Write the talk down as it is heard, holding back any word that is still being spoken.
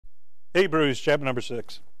Hebrews chapter number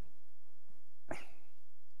 6.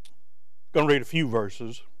 Going to read a few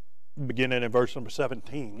verses, beginning in verse number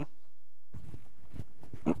 17.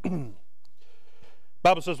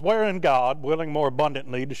 Bible says, wherein God, willing more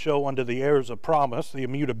abundantly to show unto the heirs of promise the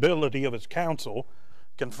immutability of his counsel,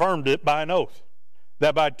 confirmed it by an oath,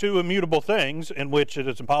 that by two immutable things, in which it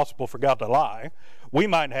is impossible for God to lie, we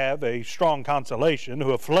might have a strong consolation, who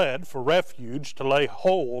have fled for refuge to lay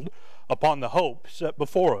hold upon the hope set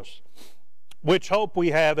before us. Which hope we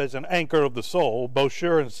have as an anchor of the soul, both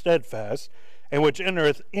sure and steadfast, and which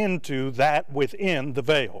entereth into that within the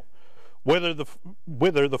veil, whither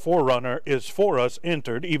the forerunner is for us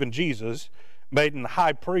entered, even Jesus, made an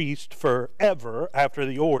high priest forever after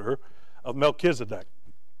the order of Melchizedek.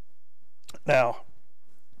 Now,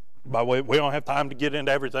 by the way, we don't have time to get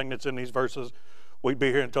into everything that's in these verses. We'd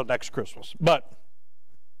be here until next Christmas. But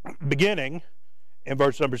beginning in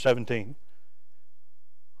verse number 17,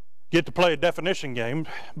 get to play a definition game.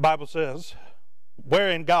 Bible says,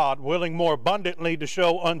 wherein God, willing more abundantly to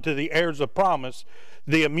show unto the heirs of promise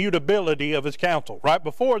the immutability of his counsel. Right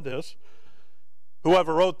before this,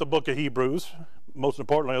 whoever wrote the book of Hebrews, most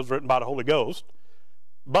importantly, it was written by the Holy Ghost,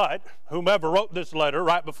 but whomever wrote this letter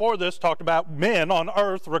right before this talked about men on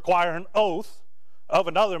earth require an oath of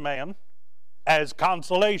another man as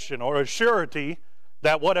consolation or a surety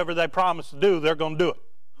that whatever they promise to do, they're going to do it.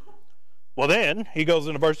 Well, then he goes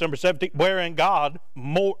into verse number 17, wherein God,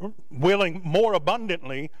 willing more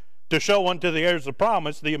abundantly to show unto the heirs of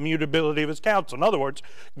promise the immutability of his counsel. In other words,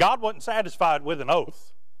 God wasn't satisfied with an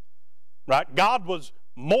oath, right? God was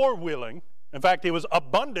more willing, in fact, he was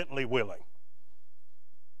abundantly willing,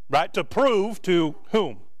 right, to prove to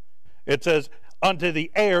whom? It says, unto the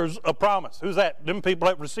heirs of promise. Who's that? Them people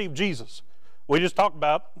that received Jesus. We just talked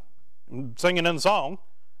about, singing in the song,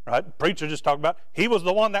 right? The preacher just talked about, he was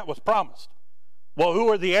the one that was promised. Well, who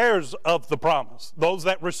are the heirs of the promise? Those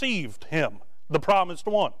that received him, the promised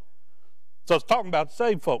one. So it's talking about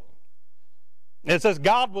saved folk. It says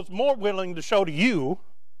God was more willing to show to you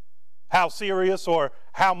how serious or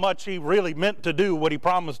how much he really meant to do what he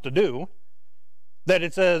promised to do, that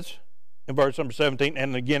it says in verse number 17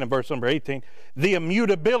 and again in verse number 18, the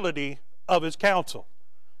immutability of his counsel.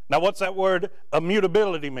 Now what's that word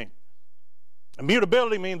immutability mean?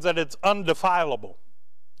 Immutability means that it's undefilable.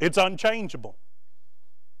 It's unchangeable.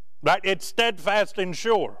 Right? It's steadfast and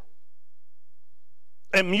sure.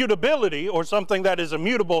 Immutability, or something that is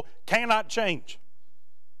immutable, cannot change.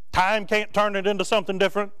 Time can't turn it into something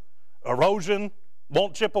different. Erosion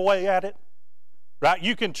won't chip away at it. Right?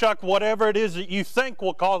 You can chuck whatever it is that you think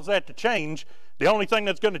will cause that to change. The only thing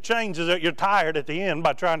that's going to change is that you're tired at the end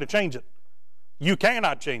by trying to change it. You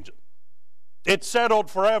cannot change it. It's settled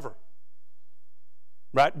forever.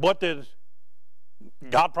 Right? What did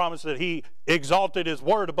God promise? That he exalted his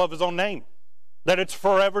word above his own name, that it's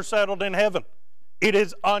forever settled in heaven. It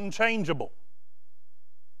is unchangeable.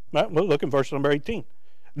 Right? Look in verse number 18.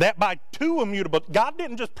 That by two immutable, God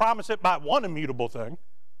didn't just promise it by one immutable thing.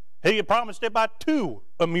 He had promised it by two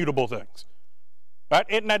immutable things. Right?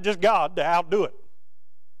 Isn't that just God to outdo it?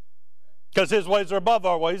 Because his ways are above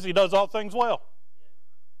our ways. He does all things well.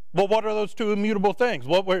 Well, what are those two immutable things?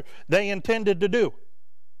 What were they intended to do?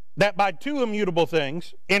 That by two immutable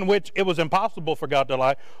things, in which it was impossible for God to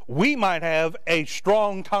lie, we might have a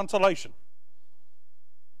strong consolation.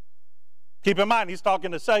 Keep in mind, he's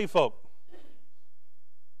talking to saved folk.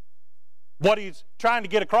 What he's trying to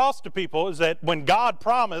get across to people is that when God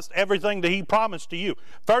promised everything that he promised to you,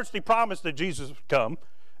 first he promised that Jesus would come,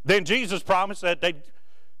 then Jesus promised that they'd,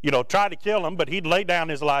 try to kill him, but he'd lay down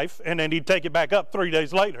his life, and then he'd take it back up 3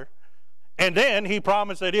 days later. And then he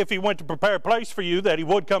promised that if he went to prepare a place for you, that he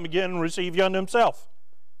would come again and receive you unto himself.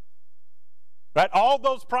 Right? All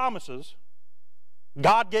those promises,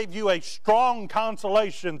 God gave you a strong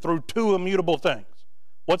consolation through two immutable things.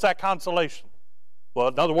 What's that consolation? Well,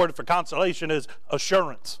 another word for consolation is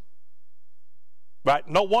assurance. Right?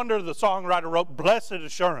 No wonder the songwriter wrote, blessed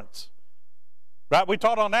assurance. Right? We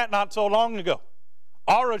taught on that not so long ago.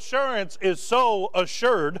 Our assurance is so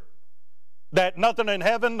assured that nothing in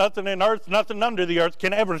heaven, nothing in earth, nothing under the earth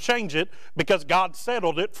can ever change it, because God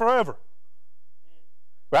settled it forever.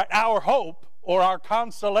 Right? Our hope or our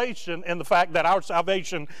consolation in the fact that our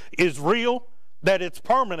salvation is real, that it's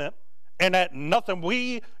permanent, and that nothing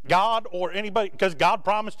we, God, or anybody, because God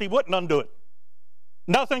promised he wouldn't undo it.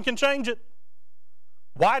 Nothing can change it.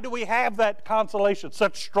 Why do we have that consolation,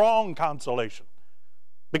 such strong consolation?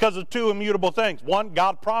 Because of two immutable things. One,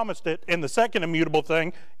 God promised it, and the second immutable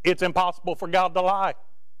thing, it's impossible for God to lie.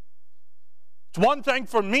 It's one thing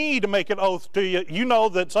for me to make an oath to you. You know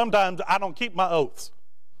that sometimes I don't keep my oaths.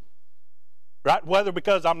 Right? Whether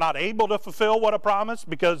because I'm not able to fulfill what I promised,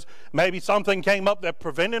 because maybe something came up that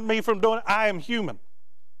prevented me from doing it. I am human.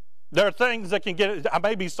 There are things that can get, I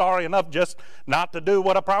may be sorry enough just not to do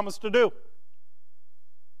what I promised to do.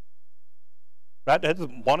 Right? That's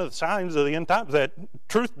one of the signs of the end times, that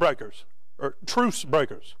truth breakers, or truce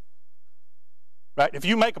breakers. Right? If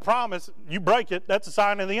you make a promise, you break it, that's a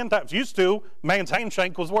sign of the end times. Used to, man's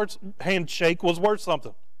handshake was worth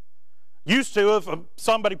something. Used to, if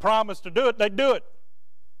somebody promised to do it, they'd do it.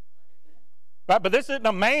 Right? But this isn't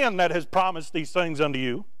a man that has promised these things unto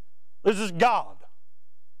you. This is God.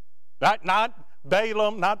 Right? Not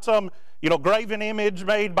Balaam, not some, graven image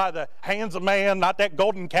made by the hands of man, not that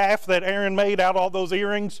golden calf that Aaron made out of all those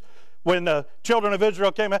earrings when the children of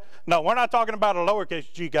Israel came out. No, we're not talking about a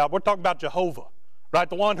lowercase g God. We're talking about Jehovah. Right?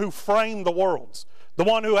 The one who framed the worlds. The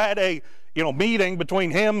one who had a, meeting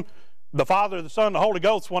between him, the Father, the Son, the Holy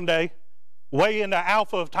Ghost one day, way into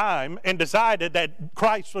Alpha of time, and decided that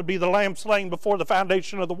Christ would be the Lamb slain before the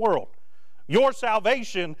foundation of the world. Your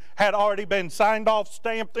salvation had already been signed off,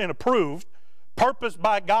 stamped, and approved, purposed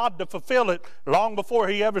by God to fulfill it long before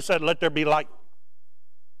he ever said, let there be light.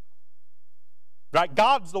 Right?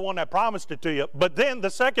 God's the one that promised it to you. But then the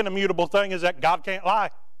second immutable thing is that God can't lie.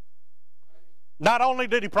 Not only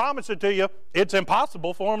did he promise it to you, it's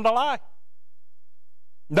impossible for him to lie.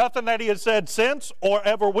 Nothing that he has said since or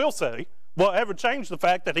ever will say will ever change the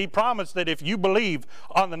fact that he promised that if you believe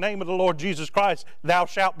on the name of the Lord Jesus Christ, thou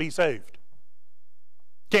shalt be saved.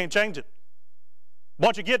 Can't change it.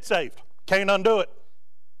 Once you get saved, can't undo it.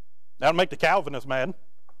 That'll make the Calvinists mad.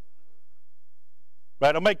 Right?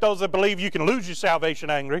 It'll make those that believe you can lose your salvation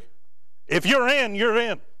angry. If you're in, you're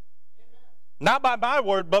in. Not by my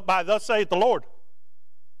word, but by thus saith the Lord.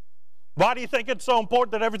 Why do you think it's so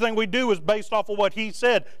important that everything we do is based off of what he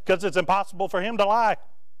said? Because it's impossible for him to lie.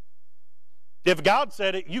 If God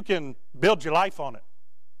said it, you can build your life on it.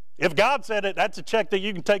 If God said it, that's a check that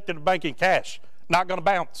you can take to the bank in cash. Not going to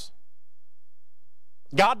bounce.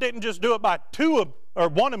 God didn't just do it by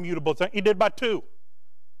one immutable thing. He did by two.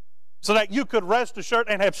 So that you could rest assured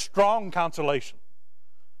and have strong consolation.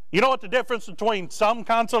 You know what the difference between some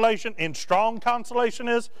consolation and strong consolation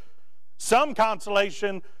is? Some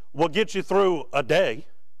consolation will get you through a day.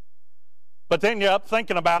 But then you're up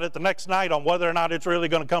thinking about it the next night on whether or not it's really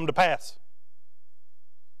going to come to pass.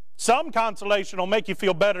 Some consolation will make you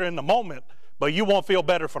feel better in the moment, but you won't feel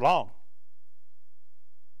better for long.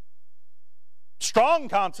 Strong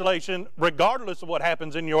consolation, regardless of what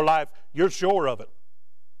happens in your life, you're sure of it.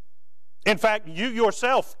 In fact, you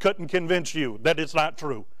yourself couldn't convince you that it's not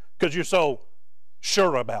true because you're so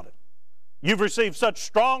sure about it. You've received such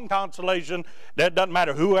strong consolation that it doesn't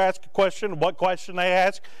matter who asks a question, what question they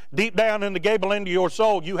ask. Deep down in the gable end of your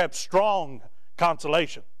soul, you have strong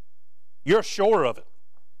consolation. You're sure of it.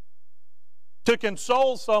 To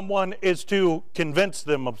console someone is to convince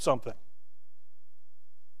them of something.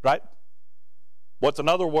 Right? What's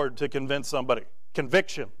another word to convince somebody?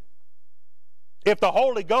 Conviction. If the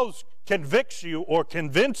Holy Ghost convicts you or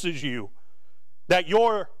convinces you that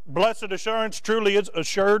your blessed assurance truly is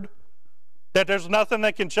assured, that there's nothing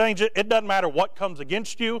that can change it, it doesn't matter what comes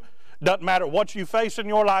against you, doesn't matter what you face in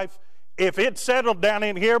your life, if it's settled down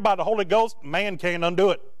in here by the Holy Ghost, man can't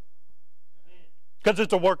undo it. Because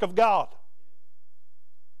it's a work of God.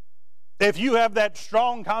 If you have that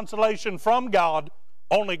strong consolation from God,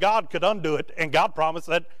 only God could undo it, and God promised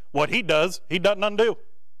that what he does, he doesn't undo.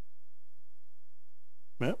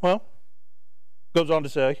 Well, goes on to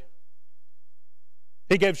say,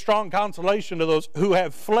 he gave strong consolation to those who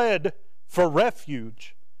have fled for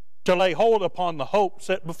refuge to lay hold upon the hope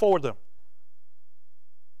set before them.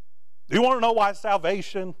 Do you want to know why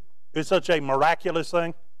salvation is such a miraculous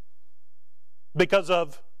thing? Because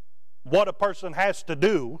of what a person has to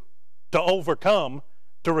do to overcome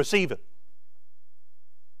to receive it.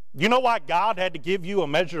 You know why God had to give you a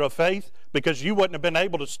measure of faith? Because you wouldn't have been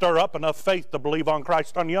able to stir up enough faith to believe on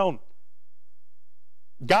Christ on your own.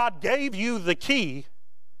 God gave you the key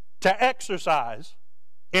to exercise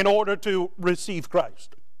in order to receive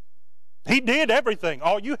Christ. He did everything.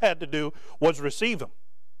 All you had to do was receive him,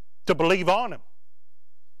 to believe on him.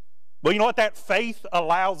 Well, you know what? That faith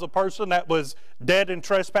allows a person that was dead in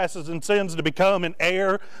trespasses and sins to become an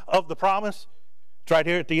heir of the promise. It's right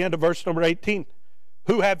here at the end of verse number 18.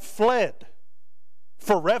 Who have fled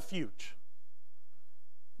for refuge.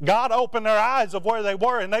 God opened their eyes of where they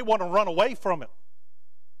were, and they want to run away from it.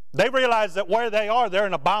 They realize that where they are, they're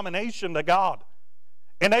an abomination to God.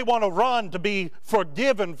 And they want to run to be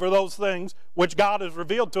forgiven for those things which God has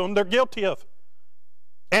revealed to them they're guilty of.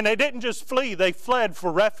 And they didn't just flee, they fled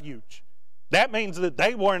for refuge. That means that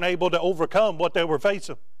they weren't able to overcome what they were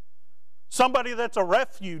facing. Somebody that's a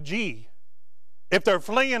refugee, if they're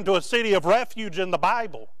fleeing to a city of refuge in the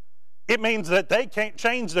Bible, it means that they can't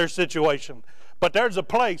change their situation. But there's a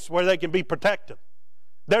place where they can be protected.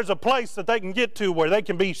 There's a place that they can get to where they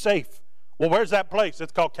can be safe. Well, where's that place?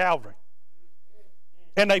 It's called Calvary.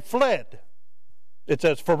 And they fled, it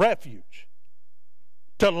says, for refuge,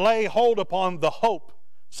 to lay hold upon the hope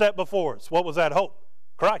set before us. What was that hope?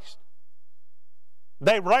 Christ.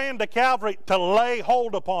 They ran to Calvary to lay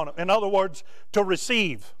hold upon it. In other words, to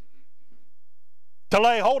receive. To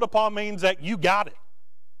lay hold upon means that you got it.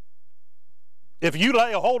 If you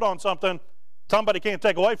lay a hold on something, somebody can't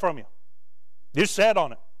take away from you. You sat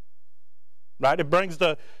on it. Right? It brings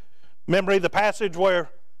to memory the passage where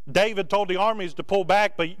David told the armies to pull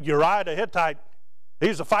back, but Uriah the Hittite,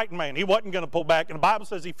 he's a fighting man. He wasn't going to pull back. And the Bible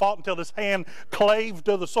says he fought until his hand clave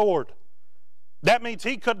to the sword. That means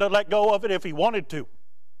he couldn't have let go of it if he wanted to.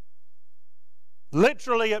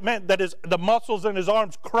 Literally, it meant that the muscles in his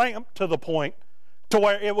arms cramped to the point to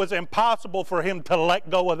where it was impossible for him to let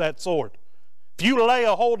go of that sword. If you lay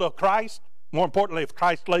a hold of Christ, more importantly, if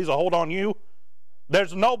Christ lays a hold on you,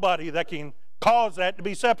 there's nobody that can cause that to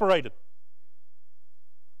be separated.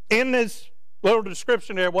 In this little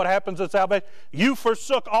description here, what happens at salvation? You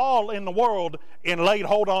forsook all in the world and laid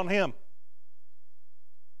hold on him.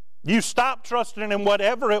 You stopped trusting in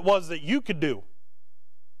whatever it was that you could do.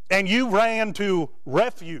 And you ran to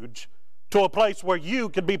refuge, to a place where you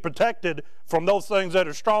could be protected from those things that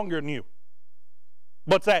are stronger than you.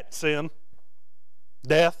 What's that? Sin,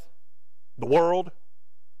 death, the world,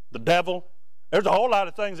 the devil. There's a whole lot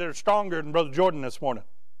of things that are stronger than Brother Jordan this morning.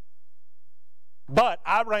 But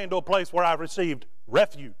I ran to a place where I received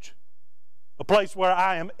refuge. A place where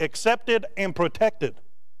I am accepted and protected.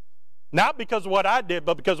 Not because of what I did,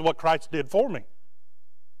 but because of what Christ did for me.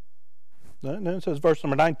 And then it says verse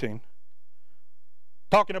number 19.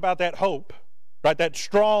 Talking about that hope, right? That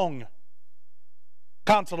strong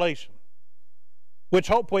consolation. Which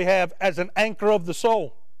hope we have as an anchor of the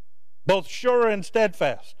soul, both sure and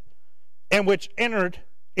steadfast, and which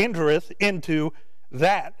entereth into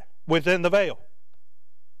that within the veil,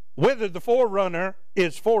 whither the forerunner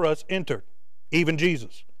is for us entered, even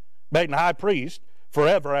Jesus, made an high priest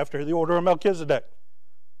forever after the order of Melchizedek.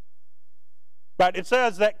 Right? It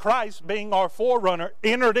says that Christ, being our forerunner,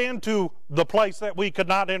 entered into the place that we could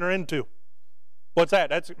not enter into. What's that?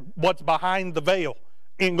 That's what's behind the veil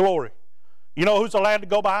in glory. You know who's allowed to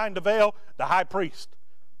go behind the veil? The high priest.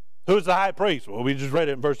 Who's the high priest? Well, we just read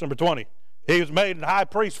it in verse number 20. He was made a high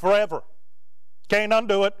priest forever. Can't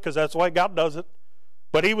undo it because that's the way God does it.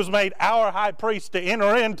 But he was made our high priest to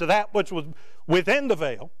enter into that which was within the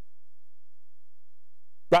veil.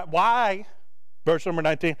 Right? Why? Verse number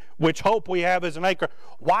 19, which hope we have as an anchor.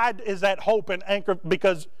 Why is that hope an anchor?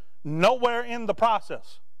 Because nowhere in the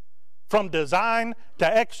process, from design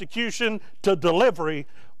to execution to delivery,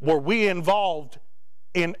 were we involved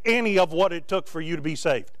in any of what it took for you to be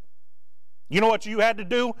saved. You know what you had to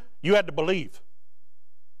do? You had to believe.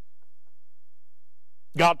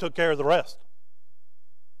 God took care of the rest.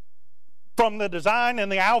 From the design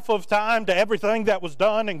and the alpha of time to everything that was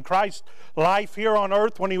done in Christ's life here on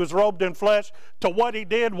earth when he was robed in flesh, to what he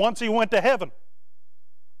did once he went to heaven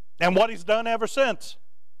and what he's done ever since.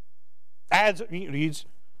 As he's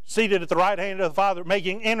seated at the right hand of the Father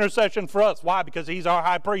making intercession for us. Why? Because he's our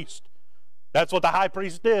high priest. That's what the high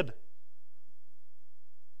priest did.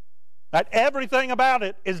 That everything about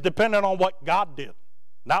it is dependent on what God did,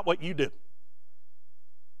 not what you did.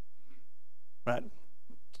 Right?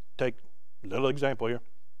 Take a little example here.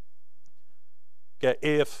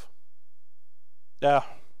 Okay,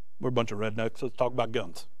 we're a bunch of rednecks. Let's talk about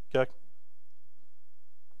guns. Okay?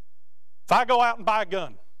 If I go out and buy a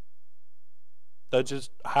gun, that's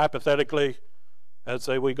just hypothetically, let's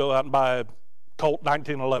say we go out and buy a Colt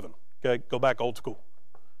 1911. Okay, go back old school.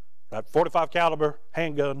 Right, 45 caliber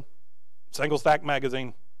handgun, single stack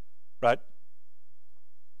magazine. Right.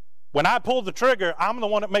 When I pull the trigger, I'm the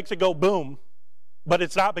one that makes it go boom, but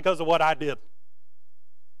it's not because of what I did.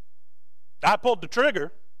 I pulled the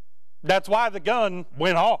trigger. That's why the gun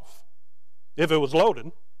went off, if it was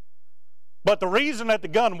loaded. But the reason that the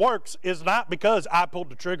gun works is not because I pulled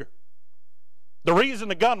the trigger. The reason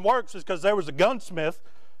the gun works is because there was a gunsmith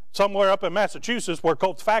somewhere up in Massachusetts where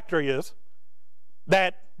Colt's factory is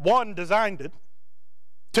that, one, designed it,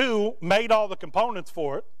 two, made all the components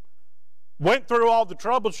for it, went through all the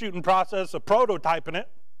troubleshooting process of prototyping it.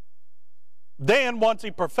 Then, once he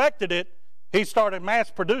perfected it, he started mass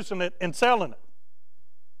producing it and selling it.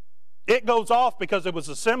 It goes off because it was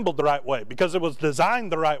assembled the right way, because it was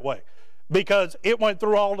designed the right way, because it went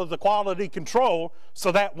through all of the quality control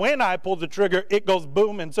so that when I pull the trigger, it goes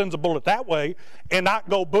boom and sends a bullet that way and not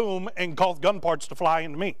go boom and cause gun parts to fly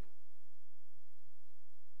into me.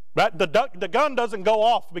 Right? The gun doesn't go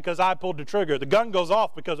off because I pulled the trigger. The gun goes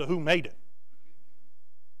off because of who made it.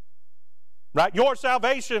 Right? Your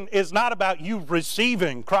salvation is not about you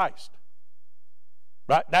receiving Christ.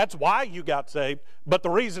 Right? That's why you got saved. But the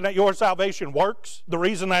reason that your salvation works, the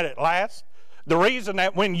reason that it lasts, the reason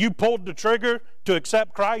that when you pulled the trigger to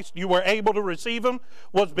accept Christ, you were able to receive Him,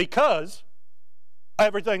 was because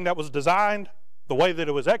everything that was designed, the way that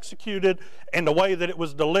it was executed, and the way that it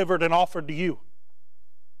was delivered and offered to you.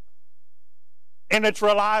 And it's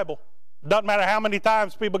reliable. Doesn't matter how many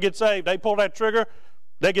times people get saved. They pull that trigger,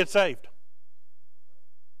 they get saved.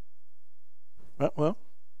 Well,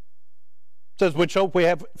 it says, which hope we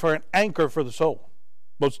have for an anchor for the soul,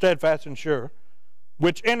 both steadfast and sure,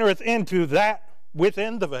 which entereth into that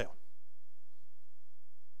within the veil.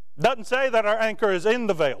 Doesn't say that our anchor is in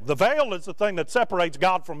the veil. The veil is the thing that separates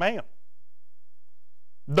God from man.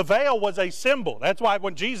 The veil was a symbol. That's why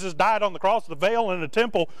when Jesus died on the cross, the veil in the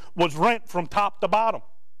temple was rent from top to bottom.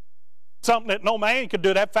 Something that no man could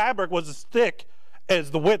do. That fabric was as thick as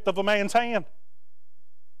the width of a man's hand.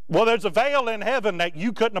 Well, there's a veil in heaven that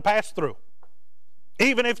you couldn't have passed through.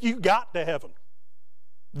 Even if you got to heaven.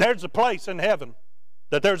 There's a place in heaven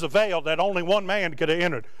that there's a veil that only one man could have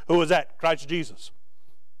entered. Who was that? Christ Jesus.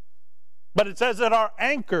 But it says that our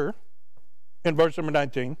anchor, in verse number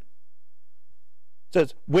 19,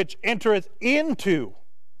 says, which entereth into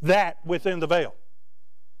that within the veil.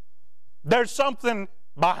 There's something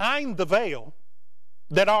behind the veil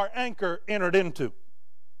that our anchor entered into.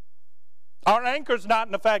 Our anchor is not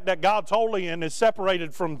in the fact that God's holy and is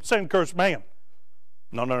separated from sin-cursed man.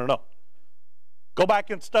 No. Go back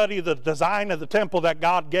and study the design of the temple that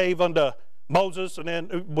God gave unto Moses, and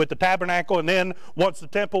then with the tabernacle, and then once the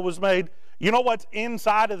temple was made. You know what's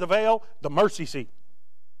inside of the veil? The mercy seat.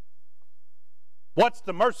 What's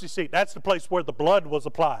the mercy seat? That's the place where the blood was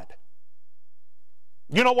applied.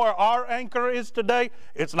 You know where our anchor is today?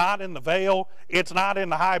 It's not in the veil. It's not in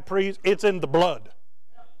the high priest. It's in the blood.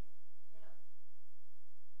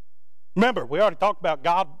 Remember, we already talked about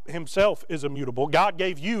God Himself is immutable. God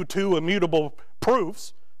gave you 2 immutable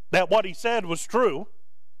proofs that what He said was true,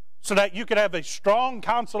 so that you could have a strong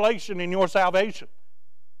consolation in your salvation.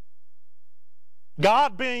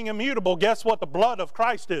 God being immutable, guess what the blood of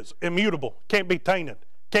Christ is? Immutable. Can't be tainted.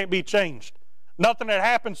 Can't be changed. Nothing that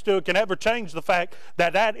happens to it can ever change the fact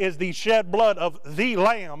that that is the shed blood of the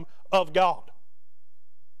Lamb of God.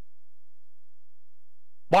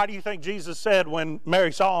 Why do you think Jesus said when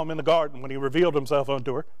Mary saw Him in the garden, when He revealed Himself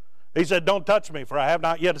unto her, He said, don't touch me, for I have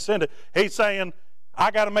not yet ascended. He's saying,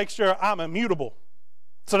 I got to make sure I'm immutable,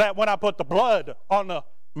 so that when I put the blood on the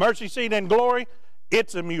mercy seat in glory,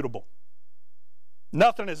 it's immutable.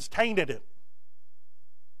 Nothing has tainted it.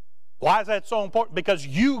 Why is that so important? Because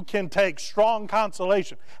you can take strong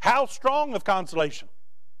consolation. How strong of consolation?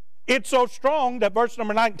 It's so strong that verse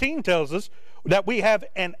number 19 tells us that we have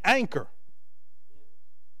an anchor,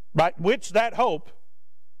 right? Which that hope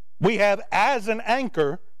we have as an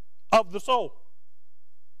anchor of the soul.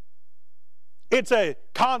 It's a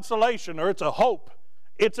consolation, or it's a hope.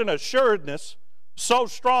 It's an assuredness so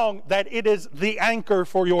strong that it is the anchor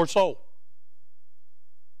for your soul.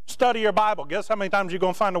 Study your Bible. Guess how many times you're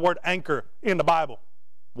going to find the word anchor in the Bible?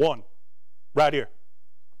 1. Right here.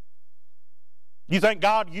 You think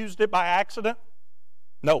God used it by accident?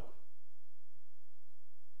 No.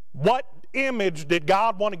 What image did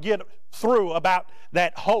God want to get through about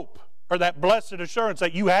that hope or that blessed assurance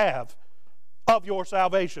that you have of your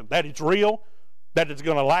salvation? That it's real, that it's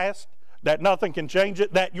going to last, that nothing can change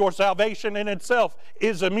it, that your salvation in itself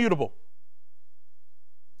is immutable.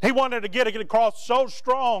 He wanted to get it across so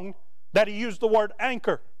strong that He used the word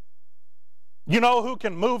anchor. You know who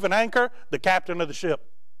can move an anchor? The captain of the ship.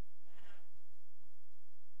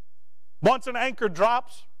 Once an anchor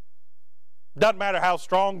drops, doesn't matter how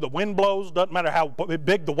strong the wind blows, doesn't matter how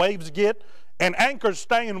big the waves get, an anchor's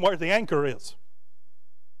staying where the anchor is.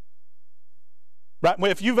 Right?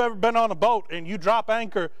 If you've ever been on a boat and you drop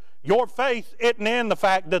anchor, your faith isn't in the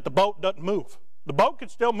fact that the boat doesn't move. The boat can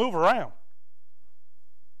still move around.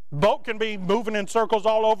 Boat can be moving in circles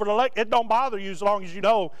all over the lake. It don't bother you as long as you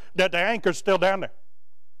know that the anchor's still down there.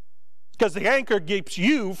 Because the anchor keeps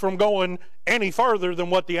you from going any further than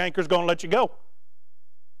what the anchor's going to let you go.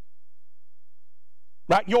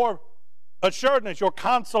 Right? Your assuredness, your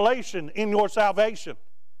consolation in your salvation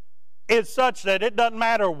is such that it doesn't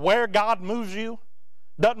matter where God moves you,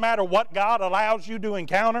 doesn't matter what God allows you to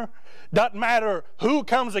encounter, doesn't matter who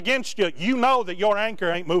comes against you, you know that your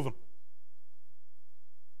anchor ain't moving.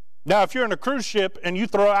 Now, if you're in a cruise ship and you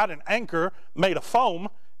throw out an anchor made of foam,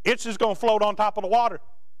 it's just going to float on top of the water.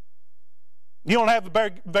 You don't have a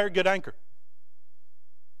very, very good anchor.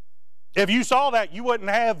 If you saw that, you wouldn't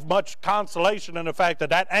have much consolation in the fact that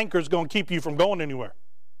that anchor is going to keep you from going anywhere.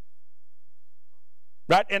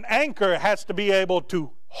 Right? An anchor has to be able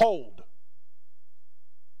to hold.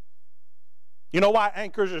 You know why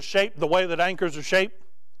anchors are shaped the way that anchors are shaped?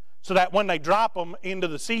 So that when they drop them into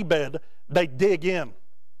the seabed, they dig in.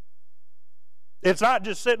 It's not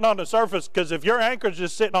just sitting on the surface, because if your anchor's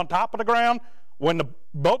just sitting on top of the ground, when the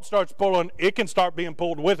boat starts pulling, it can start being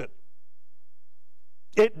pulled with it.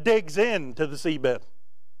 It digs into the seabed.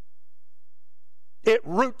 It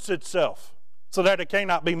roots itself so that it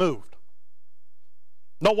cannot be moved.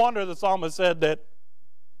 No wonder the psalmist said that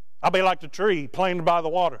I'll be like the tree planted by the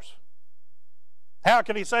waters. How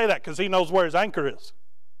can he say that? Because he knows where his anchor is.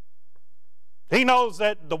 He knows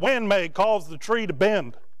that the wind may cause the tree to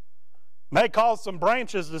bend, may cause some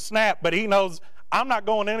branches to snap, but he knows I'm not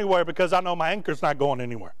going anywhere because I know my anchor's not going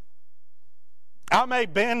anywhere. I may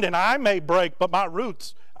bend and I may break, but my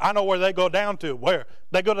roots, I know where they go down to. Where?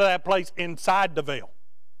 They go to that place inside the veil.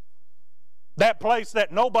 That place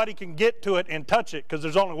that nobody can get to it and touch it, because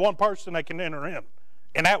there's only one person that can enter in,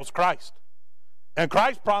 and that was Christ. And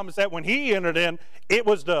Christ promised that when he entered in, it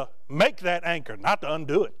was to make that anchor, not to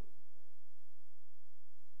undo it.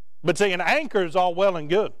 But see, an anchor is all well and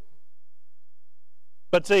good.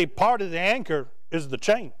 But see, part of the anchor is the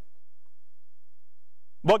chain.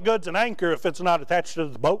 What good's an anchor if it's not attached to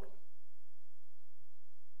the boat?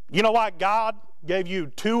 You know why God gave you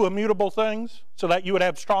two immutable things? So that you would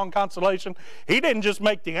have strong consolation. He didn't just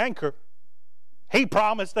make the anchor. He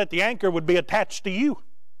promised that the anchor would be attached to you.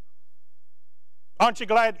 Aren't you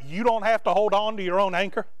glad you don't have to hold on to your own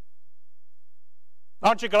anchor?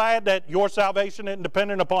 Aren't you glad that your salvation isn't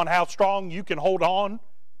dependent upon how strong you can hold on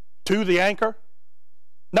to the anchor?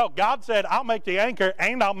 No, God said, I'll make the anchor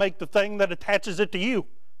and I'll make the thing that attaches it to you.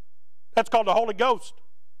 That's called the Holy Ghost.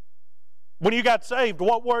 When you got saved,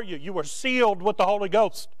 what were you? You were sealed with the Holy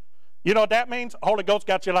Ghost. You know what that means? The Holy Ghost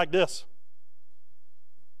got you like this.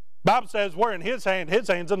 The Bible says we're in his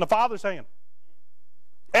hand's in the Father's hand.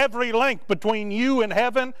 Every link between you and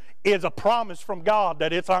heaven is a promise from God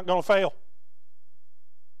that it's not going to fail.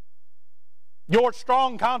 Your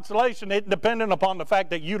strong consolation isn't dependent upon the fact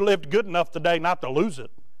that you lived good enough today not to lose it,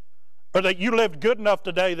 or that you lived good enough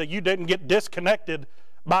today that you didn't get disconnected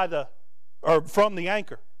from the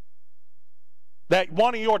anchor. That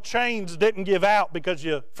one of your chains didn't give out because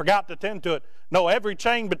you forgot to tend to it. No, every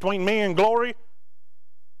chain between me and glory,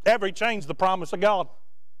 every chain's the promise of God.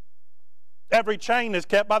 Every chain is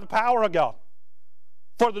kept by the power of God.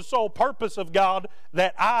 For the sole purpose of God,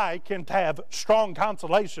 that I can have strong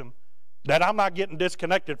consolation that I'm not getting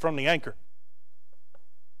disconnected from the anchor.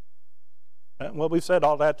 Well, we've said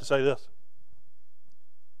all that to say this.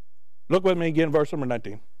 Look with me again, verse number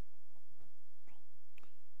 19.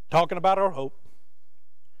 Talking about our hope.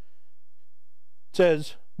 It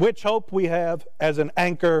says, which hope we have as an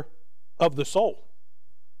anchor of the soul.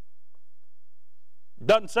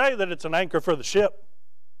 Doesn't say that it's an anchor for the ship.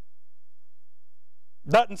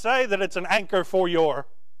 Doesn't say that it's an anchor for your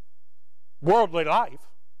worldly life.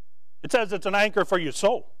 It says it's an anchor for your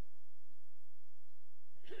soul.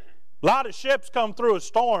 A lot of ships come through a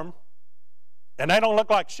storm and they don't look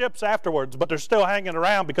like ships afterwards, but they're still hanging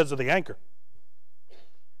around because of the anchor.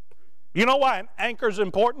 You know why an anchor is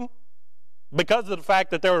important? Because of the fact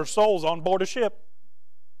that there are souls on board a ship.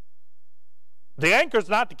 The anchor is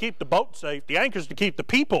not to keep the boat safe. The anchor is to keep the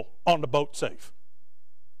people on the boat safe.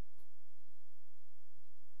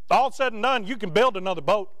 All said and done, you can build another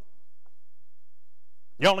boat.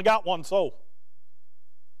 You only got one soul.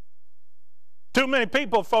 Too many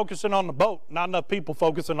people focusing on the boat, not enough people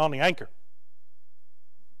focusing on the anchor.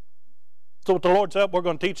 So with the Lord's help, we're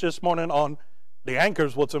going to teach this morning on the anchor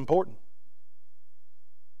is what's important.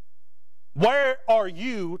 Where are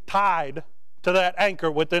you tied to that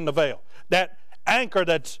anchor within the veil? That anchor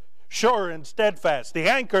that's sure and steadfast. The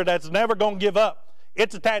anchor that's never going to give up.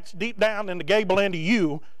 It's attached deep down in the gable end of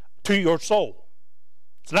you to your soul.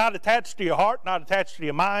 It's not attached to your heart, not attached to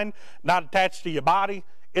your mind, not attached to your body.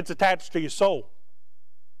 It's attached to your soul.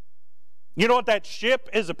 You know what that ship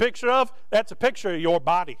is a picture of? That's a picture of your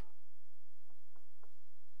body.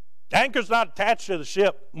 The anchor's not attached to the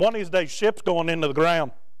ship. One of these days, ship's going into the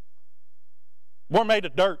ground. We're made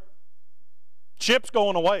of dirt. Ship's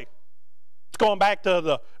going away. It's going back to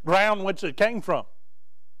the ground which it came from.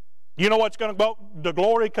 You know what's going to go to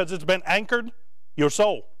glory because it's been anchored? Your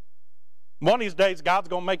soul. One of these days, God's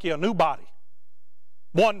going to make you a new body.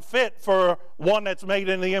 One fit for one that's made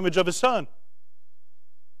in the image of his Son.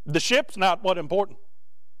 The ship's not what's important.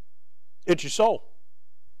 It's your soul.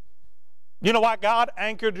 You know why God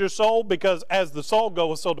anchored your soul? Because as the soul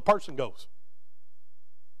goes, so the person goes.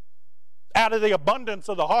 Out of the abundance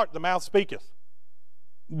of the heart, the mouth speaketh.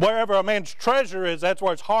 Wherever a man's treasure is, that's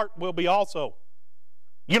where his heart will be also.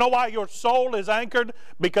 You know why your soul is anchored?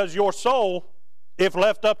 Because your soul, if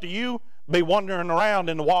left up to you, be wandering around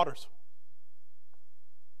in the waters.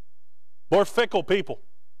 We're fickle people.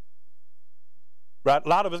 Right? A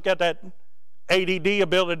lot of us got that ADD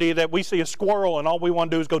ability that we see a squirrel and all we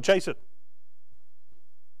want to do is go chase it.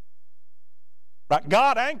 Right?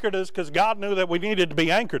 God anchored us because God knew that we needed to be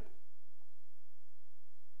anchored.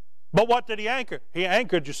 But what did he anchor? He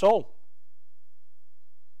anchored your soul.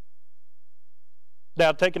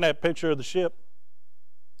 Now, taking that picture of the ship,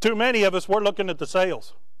 too many of us, we're looking at the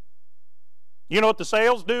sails. You know what the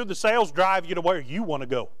sails do? The sails drive you to where you want to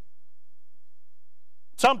go.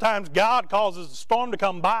 Sometimes God causes a storm to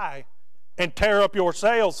come by and tear up your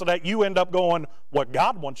sails so that you end up going where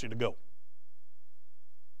God wants you to go.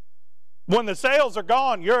 When the sails are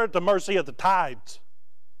gone, you're at the mercy of the tides.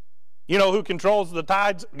 You know who controls the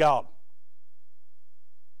tides? God.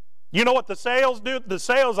 You know what the sails do? The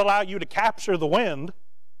sails allow you to capture the wind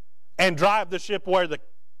and drive the ship where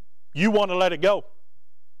you want to let it go,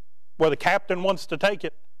 where the captain wants to take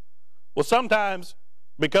it. Well, sometimes,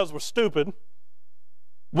 because we're stupid,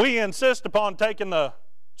 we insist upon taking the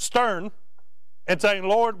stern and saying,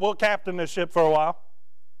 Lord, we'll captain this ship for a while.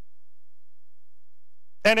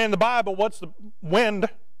 And in the Bible, what's the wind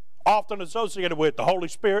often associated with? The Holy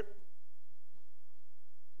Spirit.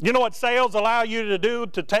 You know what sails allow you to do?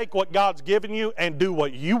 To take what God's given you and do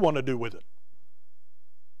what you want to do with it.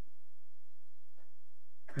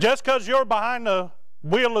 Just because you're behind the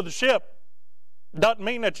wheel of the ship doesn't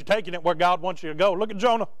mean that you're taking it where God wants you to go. Look at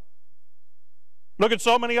Jonah. Look at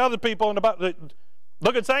so many other people in the Bible.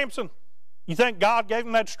 Look at Samson. You think God gave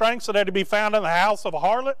him that strength so that he'd be found in the house of a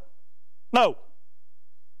harlot? No.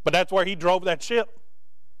 But that's where he drove that ship.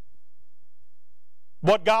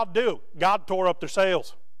 What God do? God tore up their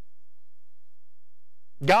sails.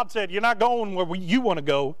 God said, you're not going where you want to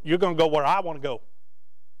go. You're going to go where I want to go.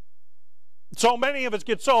 So many of us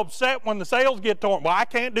get so upset when the sails get torn. Well, I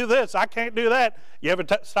can't do this. I can't do that. You ever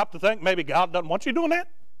stop to think maybe God doesn't want you doing that?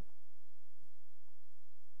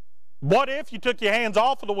 What if you took your hands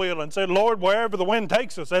off of the wheel and said, Lord, wherever the wind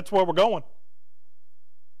takes us, that's where we're going.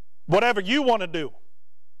 Whatever you want to do.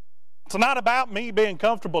 It's not about me being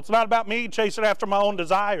comfortable. It's not about me chasing after my own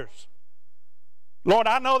desires. Lord,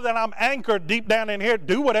 I know that I'm anchored deep down in here.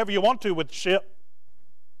 Do whatever you want to with the ship.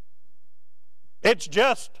 It's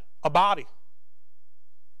just a body.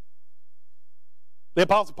 The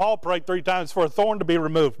Apostle Paul prayed 3 times for a thorn to be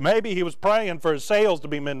removed. Maybe he was praying for his sails to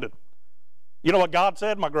be mended. You know what God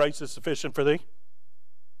said? My grace is sufficient for thee.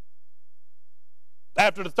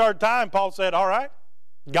 After the 3rd time, Paul said, all right,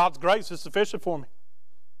 God's grace is sufficient for me.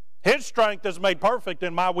 His strength is made perfect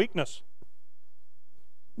in my weakness.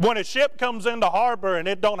 When a ship comes into harbor and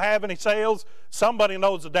it don't have any sails, somebody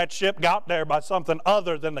knows that that ship got there by something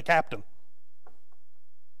other than the captain.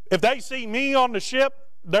 If they see me on the ship,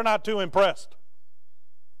 they're not too impressed.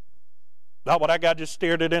 Not what I got, just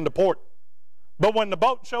steered it into port. But when the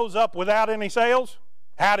boat shows up without any sails,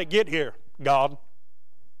 how'd it get here? God.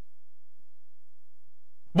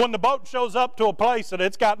 When the boat shows up to a place that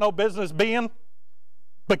it's got no business being,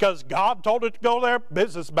 because God told it to go there,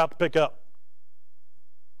 business is about to pick up.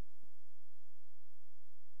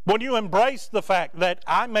 When you embrace the fact that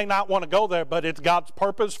I may not want to go there, but it's God's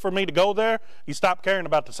purpose for me to go there, you stop caring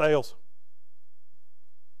about the sails.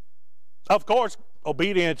 Of course,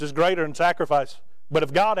 obedience is greater than sacrifice. But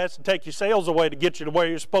if God has to take your sails away to get you to where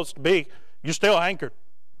you're supposed to be, you're still anchored.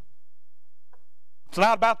 It's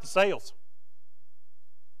not about the sails.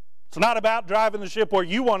 It's not about driving the ship where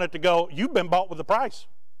you want it to go. You've been bought with a price.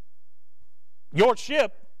 Your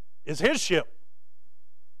ship is His ship.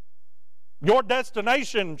 Your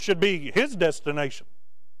destination should be His destination.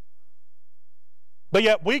 But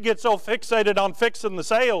yet we get so fixated on fixing the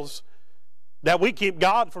sails that we keep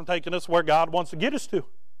God from taking us where God wants to get us to.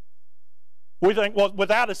 We think, well,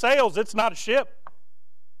 without a sails, it's not a ship.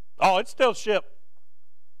 Oh, it's still a ship.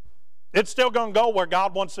 It's still going to go where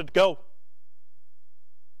God wants it to go.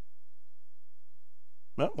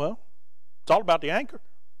 Well, it's all about the anchor.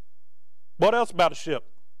 What else about a ship?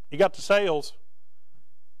 You got the sails.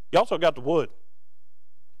 You also got the wood.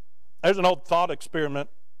 There's an old thought experiment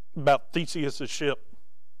about Theseus' ship.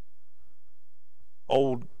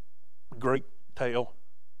 Old Greek tale.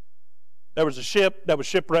 There was a ship that was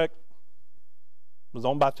shipwrecked. It was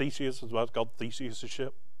owned by Theseus. That's why it's called Theseus'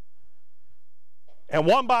 ship. And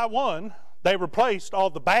one by one, they replaced all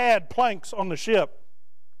the bad planks on the ship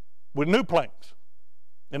with new planks.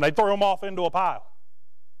 And they threw them off into a pile.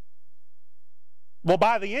 Well,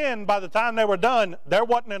 by the end, by the time they were done, there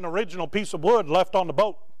wasn't an original piece of wood left on the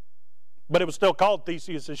boat. But it was still called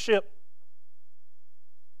Theseus' ship.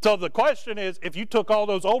 So the question is, if you took all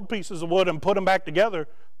those old pieces of wood and put them back together,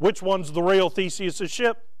 which one's the real Theseus'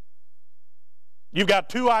 ship? You've got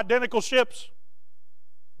two identical ships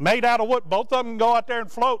made out of wood. Both of them go out there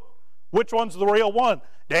and float. Which one's the real one?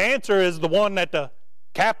 The answer is the one that the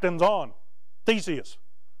captain's on, Theseus.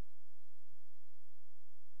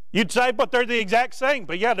 You'd say, but they're the exact same.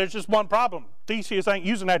 But yeah, there's just one problem. Theseus ain't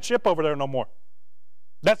using that ship over there no more.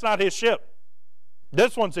 That's not his ship.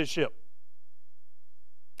 This one's his ship.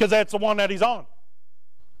 Because that's the one that he's on.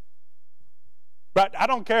 Right? I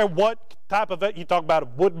don't care what type of it. You talk about a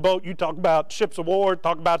wooden boat, you talk about ships of war,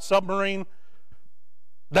 talk about submarine.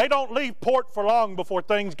 They don't leave port for long before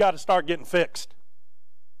things got to start getting fixed.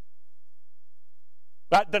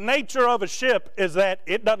 Right? The nature of a ship is that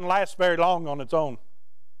it doesn't last very long on its own.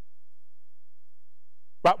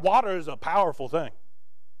 Right? Water is a powerful thing.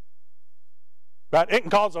 Right? It can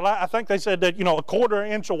cause a lot. I think they said that, a quarter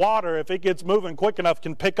inch of water, if it gets moving quick enough,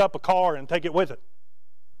 can pick up a car and take it with it.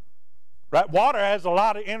 Right? Water has a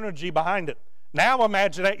lot of energy behind it. Now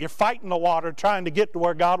imagine that you're fighting the water, trying to get to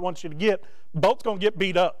where God wants you to get. Boat's going to get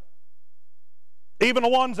beat up. Even the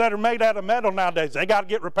ones that are made out of metal nowadays, they got to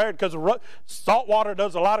get repaired because salt water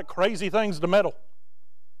does a lot of crazy things to metal.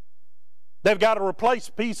 They've got to replace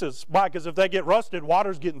pieces. Why? Because if they get rusted,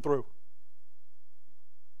 water's getting through.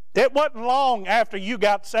 It wasn't long after you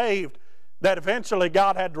got saved that eventually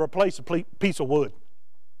God had to replace a piece of wood.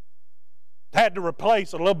 Had to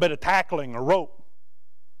replace a little bit of tackling or rope.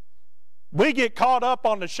 We get caught up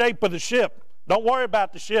on the shape of the ship. Don't worry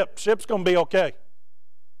about the ship. Ship's going to be okay.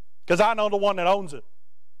 Because I know the one that owns it.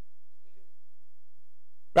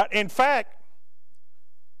 Right? In fact,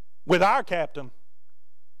 with our captain,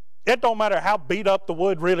 it don't matter how beat up the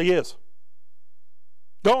wood really is.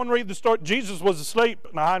 Go and read the story. Jesus was asleep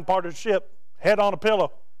in the hind part of the ship, head on a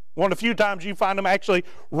pillow. One of the few times you find him actually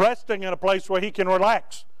resting in a place where he can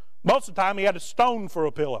relax. Most of the time he had a stone for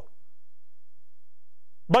a pillow.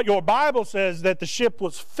 But your Bible says that the ship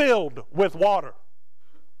was filled with water.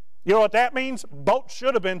 You know what that means? Boat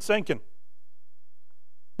should have been sinking.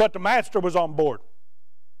 But the master was on board.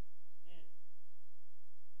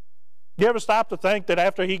 You ever stop to think that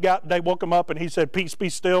after they woke him up and he said, "Peace, be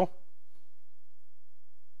still"?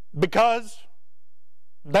 Because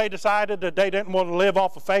they decided that they didn't want to live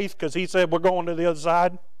off of faith because he said, "We're going to the other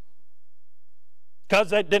side."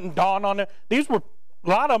 Because that didn't dawn on them. These were, a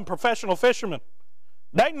lot of them, professional fishermen.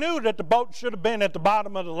 They knew that the boat should have been at the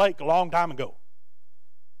bottom of the lake a long time ago.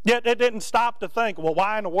 Yet they didn't stop to think, well,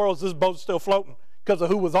 why in the world is this boat still floating? Because of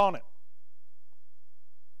who was on it.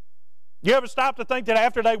 You ever stop to think that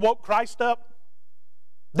after they woke Christ up,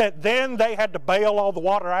 that then they had to bail all the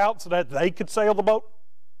water out so that they could sail the boat?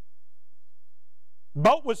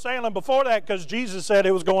 Boat was sailing before that because Jesus said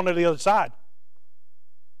it was going to the other side.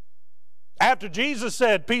 After Jesus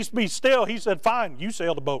said, "Peace, be still," he said, "Fine, you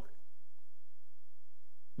sail the boat."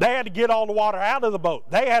 They had to get all the water out of the boat.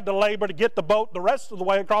 They had to labor to get the boat the rest of the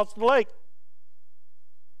way across the lake.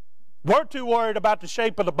 We're too worried about the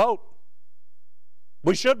shape of the boat.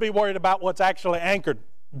 We should be worried about what's actually anchored.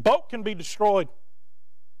 Boat can be destroyed.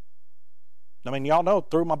 I mean, y'all know,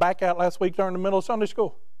 threw my back out last week during the middle of Sunday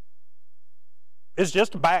school. It's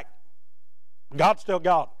just a back. God's still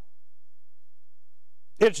God.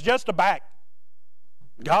 It's just a back.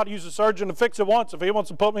 God used a surgeon to fix it once. If he wants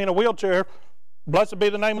to put me in a wheelchair, blessed be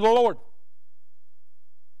the name of the Lord.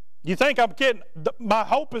 You think I'm kidding? My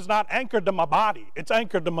hope is not anchored to my body. It's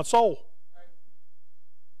anchored to my soul.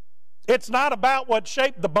 It's not about what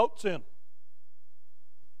shape the boat's in. In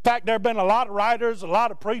fact, there have been a lot of writers, a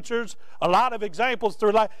lot of preachers, a lot of examples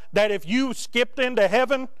through life that if you skipped into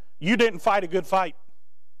heaven, you didn't fight a good fight.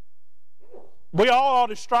 We all ought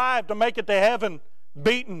to strive to make it to heaven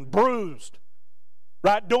beaten, bruised,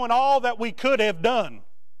 right? Doing all that we could have done.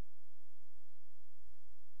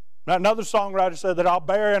 Now, another songwriter said that I'll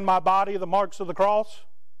bear in my body the marks of the cross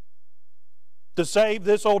to save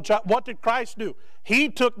this old child. What did Christ do? He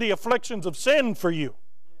took the afflictions of sin for you.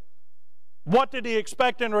 What did he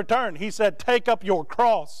expect in return? He said, "Take up your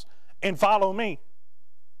cross and follow me."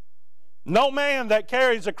 No man that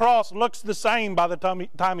carries a cross looks the same by the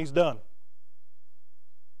time he's done.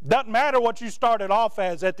 Doesn't matter what you started off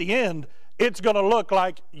as, at the end, it's going to look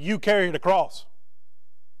like you carried a cross.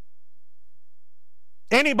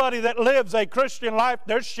 Anybody that lives a Christian life,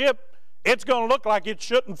 their ship, it's going to look like it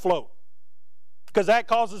shouldn't float. Because that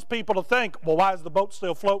causes people to think, well, why is the boat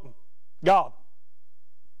still floating? God.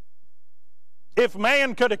 If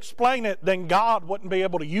man could explain it, then God wouldn't be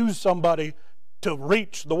able to use somebody to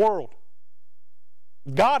reach the world.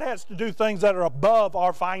 God has to do things that are above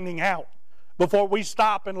our finding out before we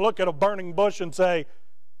stop and look at a burning bush and say,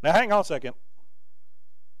 now hang on a second.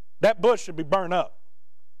 That bush should be burned up.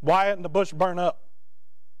 Why hadn't the bush burned up?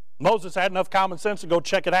 Moses had enough common sense to go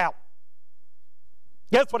check it out.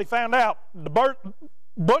 Guess what he found out? The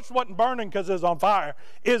bush wasn't burning because it was on fire.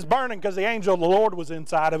 It was burning because the angel of the Lord was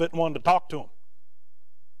inside of it and wanted to talk to him.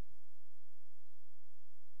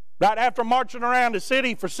 Right after marching around the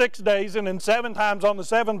city for 6 days, and then 7 times on the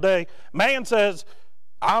 7th day, man says,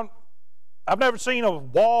 I've never seen a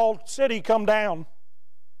walled city come down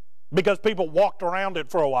because people walked around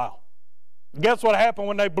it for a while. Guess what happened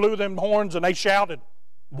when they blew them horns and they shouted?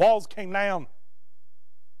 Walls came down.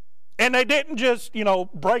 And they didn't just,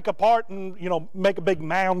 break apart and, make a big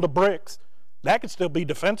mound of bricks. That could still be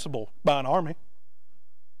defensible by an army.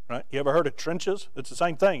 Right? You ever heard of trenches? It's the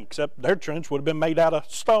same thing, except their trench would have been made out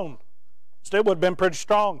of stone. Still would have been pretty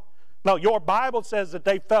strong. No, your Bible says that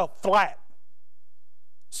they fell flat.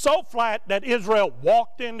 So flat that Israel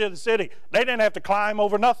walked into the city. They didn't have to climb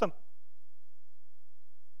over nothing.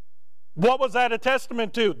 What was that a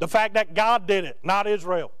testament to? The fact that God did it, not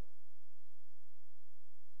Israel.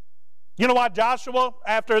 You know why Joshua,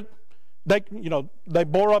 after they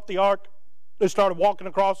bore up the ark, they started walking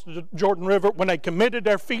across the Jordan River. When they committed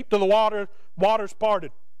their feet to the water, waters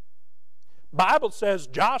parted. Bible says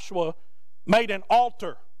Joshua made an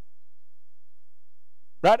altar,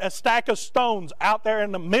 right? A stack of stones out there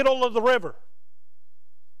in the middle of the river.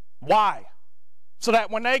 Why? So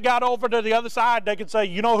that when they got over to the other side, they could say,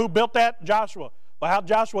 you know who built that? Joshua. Well, how'd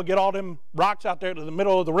Joshua get all them rocks out there to the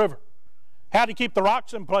middle of the river? How'd he keep the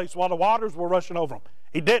rocks in place while the waters were rushing over them?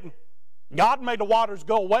 He didn't. God made the waters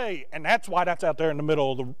go away, and that's why that's out there in the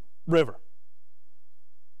middle of the river.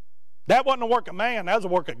 That wasn't a work of man, that was a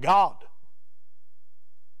work of God.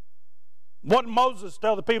 What did Moses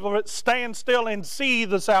tell the people? Stand still and see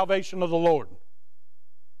the salvation of the Lord.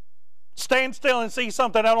 Stand still and see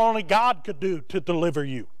something that only God could do to deliver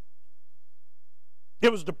you.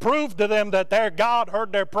 It was to prove to them that their God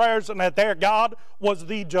heard their prayers and that their God was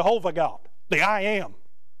the Jehovah God, the I Am.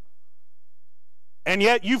 And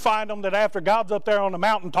yet you find them that after God's up there on the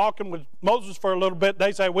mountain talking with Moses for a little bit,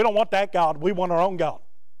 they say, we don't want that God, we want our own God.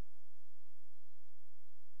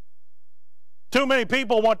 Too many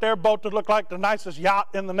people want their boat to look like the nicest yacht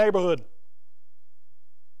in the neighborhood.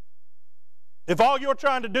 If all you're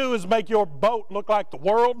trying to do is make your boat look like the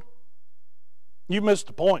world, you missed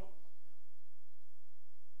the point.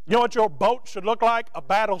 You know what your boat should look like? A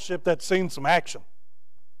battleship that's seen some action.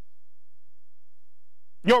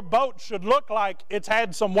 Your boat should look like it's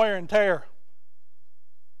had some wear and tear.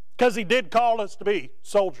 Because he did call us to be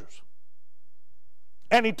soldiers.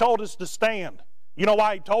 And he told us to stand. You know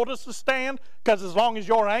why he told us to stand? Because as long as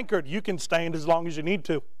you're anchored, you can stand as long as you need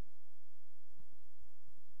to.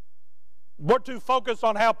 We're too focused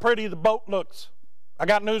on how pretty the boat looks. I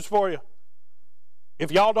got news for you.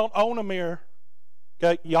 If y'all don't own a mirror,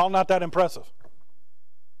 okay, y'all not that impressive.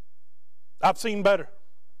 I've seen better.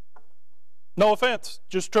 No offense,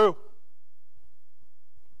 just true.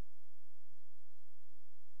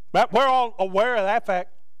 But we're all aware of that fact.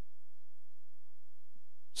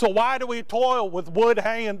 So why do we toil with wood,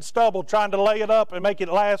 hay, and stubble trying to lay it up and make it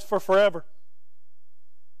last for forever?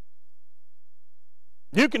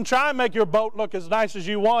 You can try and make your boat look as nice as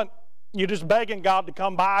you want. You're just begging God to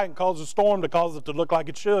come by and cause a storm to cause it to look like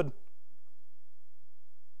it should.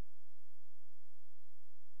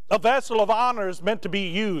 A vessel of honor is meant to be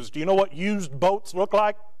used. You know what used boats look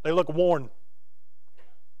like? They look worn.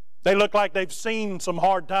 They look like they've seen some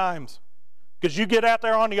hard times. Because you get out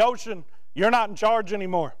there on the ocean, you're not in charge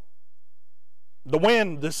anymore. The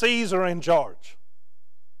wind, the seas are in charge.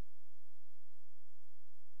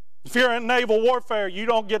 If you're in naval warfare, you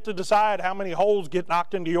don't get to decide how many holes get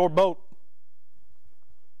knocked into your boat.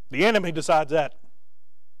 The enemy decides that.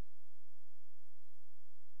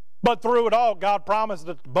 But through it all, God promised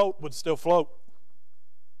that the boat would still float.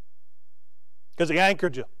 Because he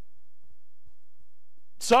anchored you.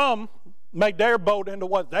 Some made their boat into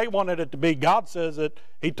what they wanted it to be. God says that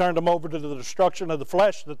he turned them over to the destruction of the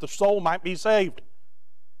flesh that the soul might be saved.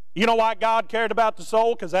 You know why God cared about the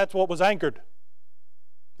soul? Because that's what was anchored.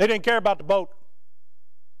 They didn't care about the boat.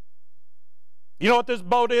 You know what this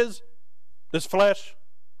boat is? This flesh.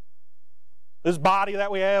 This body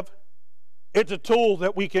that we have. It's a tool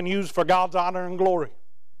that we can use for God's honor and glory.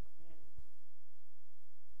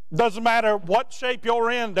 Doesn't matter what shape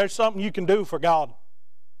you're in, there's something you can do for God.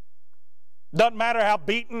 Doesn't matter how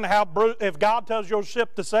beaten, how brutal. If God tells your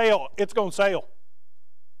ship to sail, it's going to sail.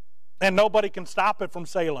 And nobody can stop it from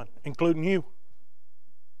sailing, including you.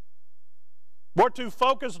 We're too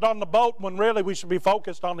focused on the boat when really we should be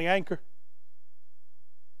focused on the anchor.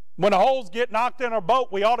 When the holes get knocked in our boat,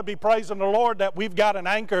 we ought to be praising the Lord that we've got an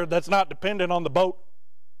anchor that's not dependent on the boat.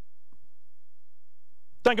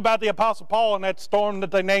 Think about the Apostle Paul and that storm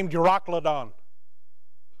that they named Euroclydon.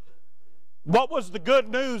 What was the good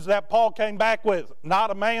news that Paul came back with?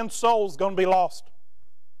 Not a man's soul is going to be lost,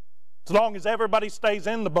 as long as everybody stays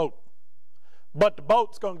in the boat. But the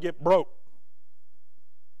boat's going to get broke.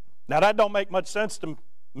 Now that don't make much sense to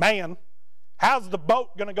man. How's the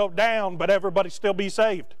boat going to go down but everybody still be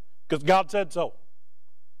saved? Because God said so.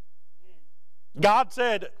 God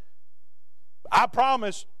said, I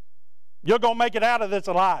promise you're going to make it out of this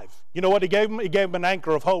alive. You know what he gave them? He gave them an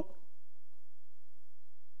anchor of hope.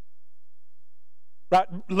 Right?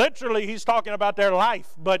 Literally, he's talking about their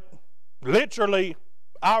life, but literally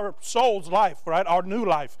our soul's life, right? Our new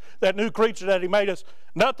life, that new creature that he made us.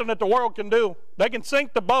 Nothing that the world can do. They can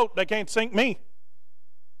sink the boat, they can't sink me.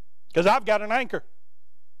 Because I've got an anchor.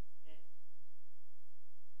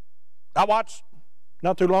 I watched,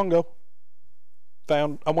 not too long ago,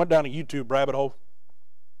 I went down a YouTube rabbit hole.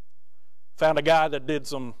 Found a guy that did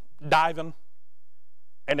some diving,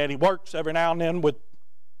 and then he works every now and then with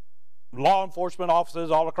law enforcement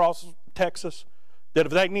offices all across Texas, that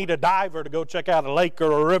if they need a diver to go check out a lake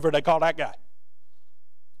or a river, they call that guy.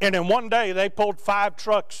 And then one day they pulled 5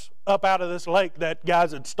 trucks up out of this lake that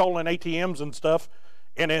guys had stolen ATMs and stuff,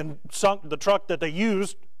 and then sunk the truck that they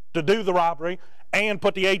used to do the robbery and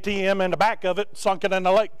put the ATM in the back of it, sunk it in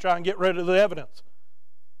the lake, try and get rid of the evidence.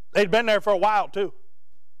 They'd been there for a while too.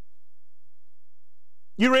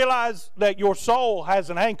 You realize that your soul has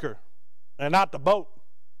an anchor and not the boat.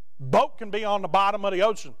 Boat can be on the bottom of the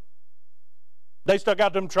ocean. They still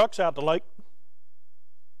got them trucks out the lake.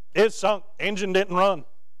 It sunk. Engine didn't run.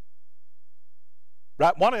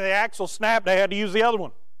 Right? One of the axles snapped. They had to use the other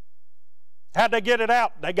one. How'd they get it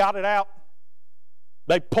out? They got it out.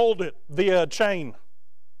 They pulled it via a chain.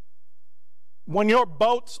 When your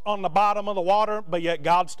boat's on the bottom of the water, but yet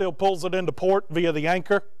God still pulls it into port via the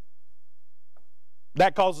anchor,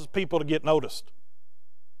 that causes people to get noticed.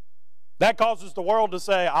 That causes the world to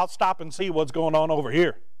say, I'll stop and see what's going on over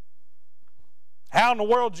here. How in the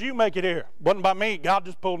world did you make it here? Wasn't by me. God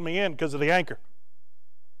just pulled me in because of the anchor.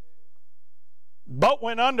 Boat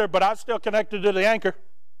went under, but I was still connected to the anchor.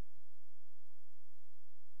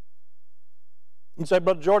 You say,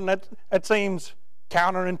 Brother Jordan, that seems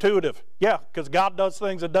counterintuitive. Yeah, because God does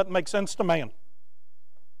things that doesn't make sense to man.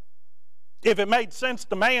 If it made sense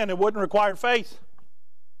to man, it wouldn't require faith.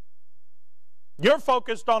 You're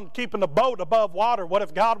focused on keeping the boat above water. What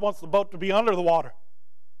if God wants the boat to be under the water?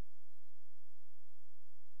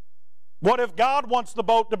 What if God wants the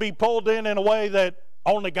boat to be pulled in a way that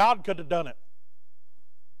only God could have done it?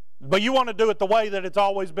 But you want to do it the way that it's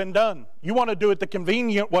always been done. You want to do it the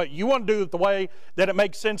convenient way. You want to do it the way that it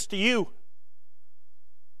makes sense to you.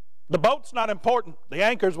 The boat's not important. The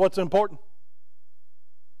anchor's what's important.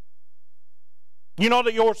 You know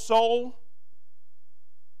that your soul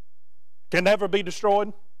can never be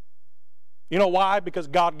destroyed? You know why? Because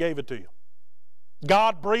God gave it to you.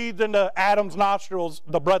 God breathed into Adam's nostrils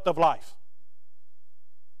the breath of life.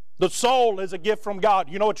 The soul is a gift from God.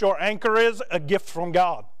 You know what your anchor is? A gift from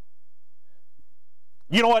God.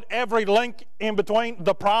 You know what every link in between,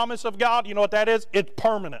 the promise of God, you know what that is? It's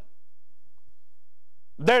permanent.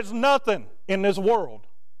 There's nothing in this world,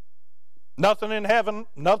 nothing in heaven,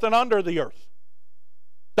 nothing under the earth.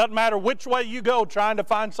 Doesn't matter which way you go trying to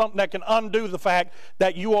find something that can undo the fact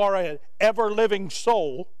that you are an ever-living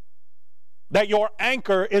soul, that your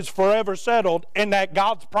anchor is forever settled, and that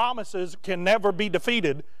God's promises can never be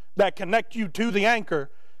defeated, that connect you to the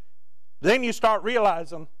anchor. Then you start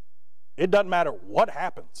realizing it doesn't matter what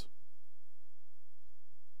happens.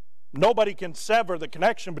 Nobody can sever the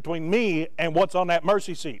connection between me and what's on that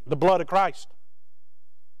mercy seat, the blood of Christ.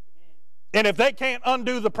 And if they can't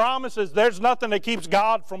undo the promises, there's nothing that keeps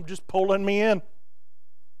God from just pulling me in.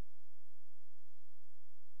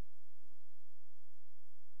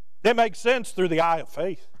 It makes sense through the eye of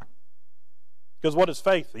faith. Because what is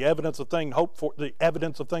faith? The evidence of things hoped for, the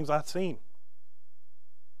evidence of things I've seen.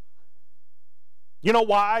 You know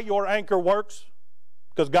why your anchor works?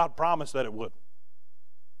 Because God promised that it would.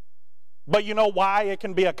 But you know why it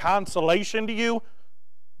can be a consolation to you?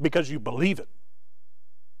 Because you believe it.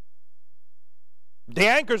 The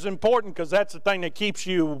anchor is important because that's the thing that keeps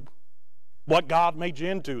you what God made you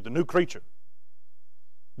into, the new creature.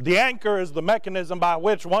 The anchor is the mechanism by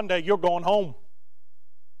which one day you're going home.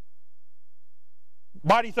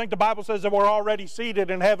 Why do you think the Bible says that we're already seated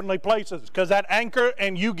in heavenly places? Because that anchor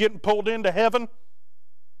and you getting pulled into heaven,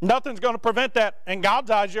 nothing's going to prevent that. In God's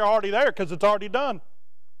eyes, you're already there because it's already done.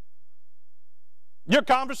 Your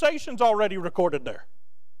conversation's already recorded there.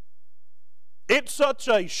 It's such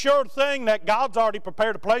a sure thing that God's already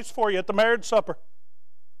prepared a place for you at the marriage supper.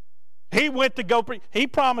 He went to go, he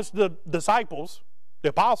promised the disciples, the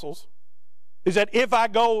apostles, he said, if I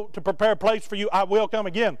go to prepare a place for you, I will come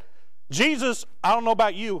again. Jesus, I don't know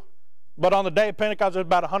about you, but on the day of Pentecost, there was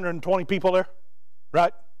about 120 people there,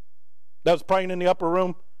 right? That was praying in the upper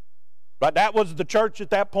room. Right? That was the church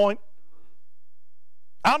at that point.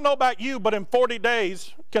 I don't know about you, but in 40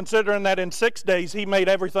 days, considering that in 6 days he made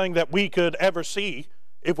everything that we could ever see,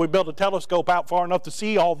 if we built a telescope out far enough to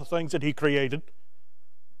see all the things that he created.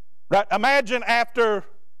 Right? Imagine after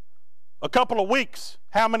a couple of weeks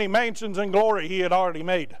how many mansions in glory he had already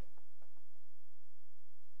made.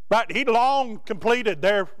 Right? He'd long completed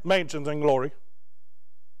their mansions in glory.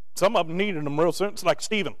 Some of them needed them real soon. It's like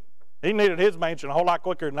Stephen. He needed his mansion a whole lot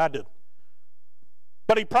quicker than I did.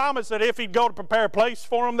 But he promised that if he'd go to prepare a place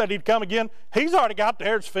for him, that he'd come again. He's already got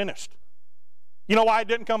theirs finished. You know why he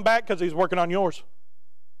didn't come back? Because he's working on yours.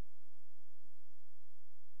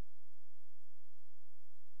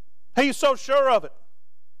 He's so sure of it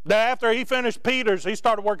that after he finished Peter's, he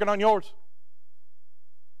started working on yours.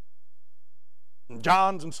 And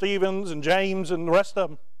John's and Stephen's and James and the rest of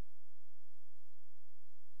them.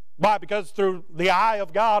 Why? Because through the eye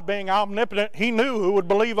of God being omnipotent, he knew who would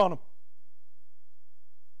believe on him.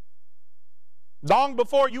 Long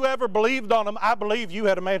before you ever believed on him, I believe you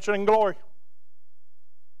had a mansion in glory.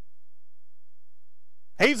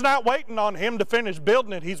 He's not waiting on him to finish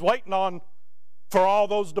building it. He's waiting on for all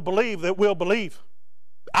those to believe that will believe.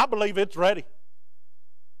 I believe it's ready.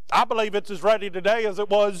 I believe it's as ready today as it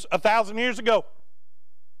was 1,000 years ago.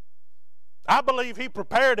 I believe he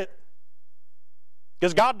prepared it.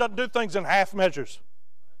 Because God doesn't do things in half measures.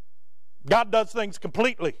 God does things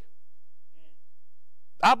completely.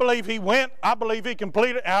 I believe he went, I believe he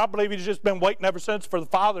completed, and I believe he's just been waiting ever since for the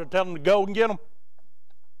Father to tell him to go and get him.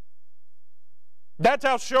 That's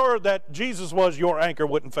how sure that Jesus was your anchor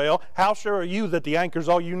wouldn't fail. How sure are you that the anchor's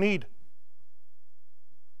all you need?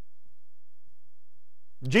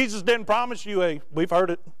 Jesus didn't promise you we've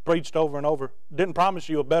heard it preached over and over, didn't promise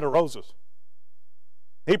you a bed of roses.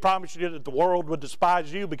 He promised you that the world would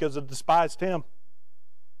despise you because it despised him.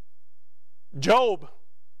 Job,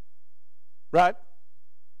 right?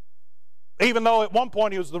 Even though at one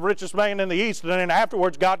point he was the richest man in the East, and then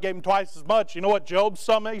afterwards God gave him twice as much. You know what Job's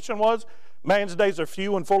summation was? Man's days are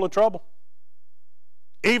few and full of trouble.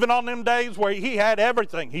 Even on them days where he had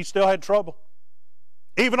everything, he still had trouble.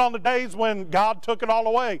 Even on the days when God took it all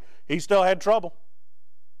away, he still had trouble.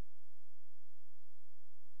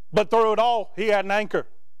 But through it all, he had an anchor.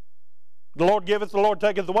 The Lord giveth, the Lord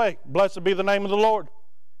taketh away. Blessed be the name of the Lord.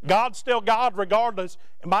 God's still God regardless.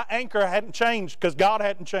 And my anchor hadn't changed because God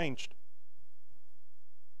hadn't changed.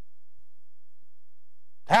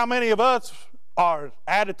 How many of us, our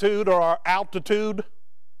attitude or our altitude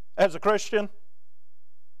as a Christian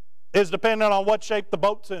is dependent on what shape the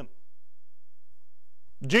boat's in?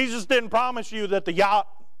 Jesus didn't promise you that the yacht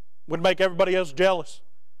would make everybody else jealous.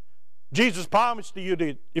 Jesus promised to you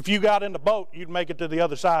that if you got in the boat, you'd make it to the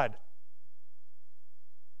other side.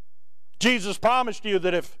 Jesus promised you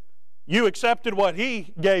that if you accepted what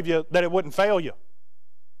he gave you, that it wouldn't fail you.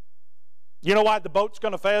 You know why the boat's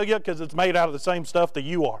going to fail you? Because it's made out of the same stuff that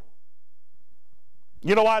you are.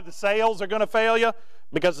 You know why the sails are going to fail you?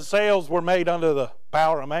 Because the sails were made under the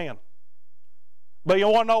power of man. But you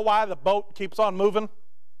want to know why the boat keeps on moving?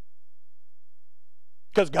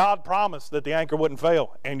 Because God promised that the anchor wouldn't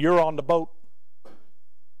fail, and you're on the boat.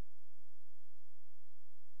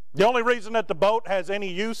 The only reason that the boat has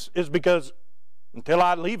any use is because until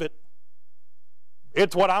I leave it,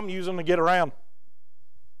 it's what I'm using to get around.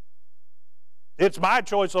 It's my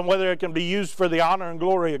choice on whether it can be used for the honor and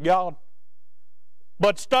glory of God.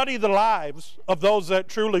 But study the lives of those that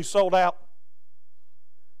truly sold out.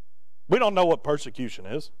 We don't know what persecution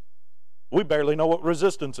is. We barely know what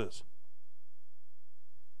resistance is.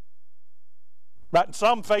 Right? And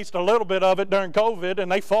some faced a little bit of it during COVID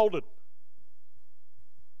and they folded.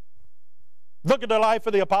 Look at the life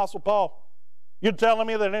of the Apostle Paul. You're telling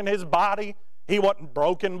me that in his body he wasn't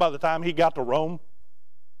broken by the time he got to Rome?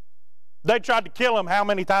 They tried to kill him how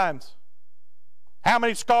many times? How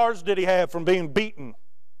many scars did he have from being beaten?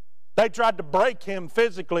 They tried to break him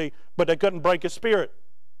physically, but they couldn't break his spirit.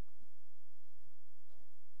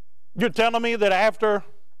 You're telling me that after,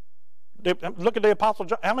 look at the Apostle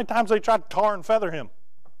John, how many times they tried to tar and feather him?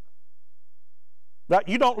 Right?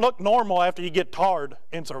 You don't look normal after you get tarred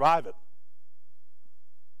and survive it.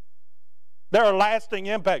 There are lasting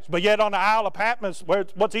impacts. But yet on the Isle of Patmos,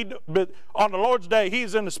 what's he do? But on the Lord's day,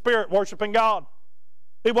 he's in the Spirit worshiping God.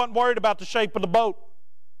 He wasn't worried about the shape of the boat.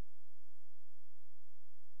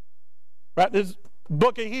 Right? This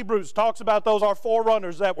book of Hebrews talks about those, our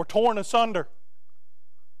forerunners that were torn asunder.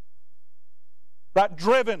 Right?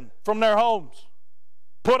 Driven from their homes.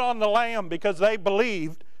 Put on the Lamb because they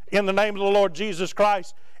believed in the name of the Lord Jesus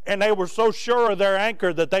Christ. And they were so sure of their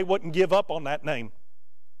anchor that they wouldn't give up on that name.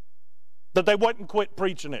 That they wouldn't quit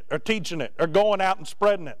preaching it or teaching it or going out and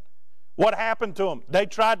spreading it. What happened to them? They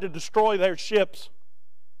tried to destroy their ships.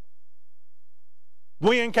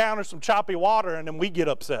 We encounter some choppy water and then we get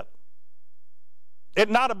upset.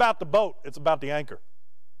 It's not about the boat, it's about the anchor.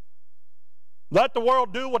 Let the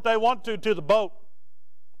world do what they want to the boat.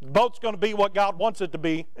 The boat's going to be what God wants it to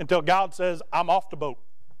be until God says, I'm off the boat.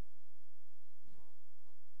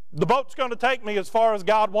 The boat's going to take me as far as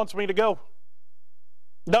God wants me to go.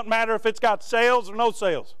 Doesn't matter if it's got sails or no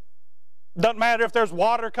sails. Doesn't matter if there's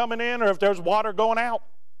water coming in or if there's water going out.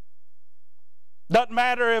 Doesn't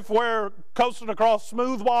matter if we're coasting across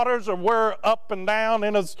smooth waters or we're up and down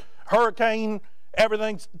in a hurricane,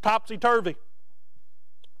 everything's topsy-turvy.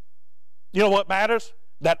 You know what matters?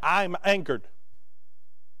 That I'm anchored.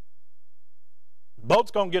 The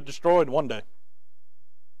boat's going to get destroyed one day.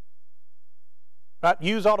 Right?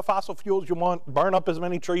 Use all the fossil fuels you want, burn up as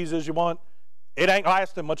many trees as you want. It ain't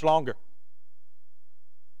lasting much longer.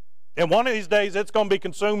 And one of these days, it's going to be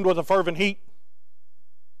consumed with a fervent heat.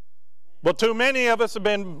 Well, too many of us have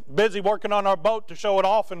been busy working on our boat to show it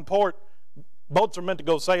off in port. Boats are meant to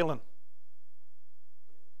go sailing.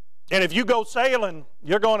 And if you go sailing,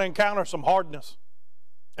 you're going to encounter some hardness.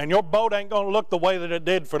 And your boat ain't going to look the way that it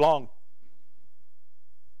did for long.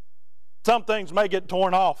 Some things may get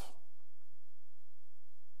torn off.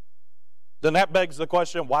 Then that begs the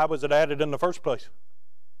question, why was it added in the first place?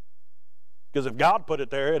 Because if God put it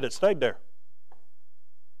there, it had stayed there.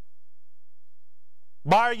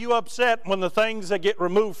 Why are you upset when the things that get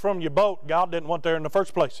removed from your boat, God didn't want there in the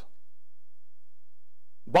first place?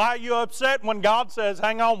 Why are you upset when God says,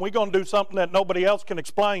 hang on, we're going to do something that nobody else can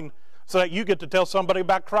explain so that you get to tell somebody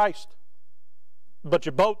about Christ? But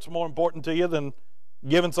your boat's more important to you than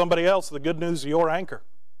giving somebody else the good news of your anchor.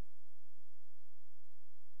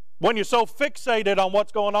 When you're so fixated on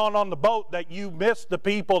what's going on the boat that you miss the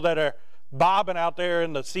people that are bobbing out there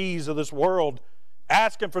in the seas of this world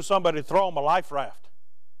asking for somebody to throw them a life raft.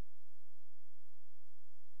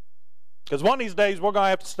 Because one of these days we're going to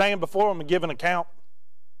have to stand before them and give an account.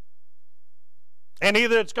 And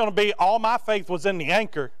either it's going to be all my faith was in the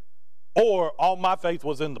anchor or all my faith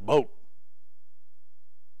was in the boat.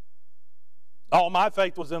 All my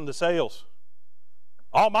faith was in the sails.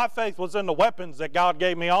 All my faith was in the weapons that God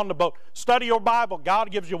gave me on the boat. Study your Bible.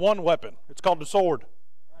 God gives you one weapon. It's called the sword.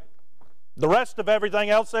 The rest of everything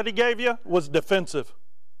else that He gave you was defensive.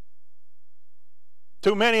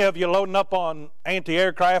 Too many of you loading up on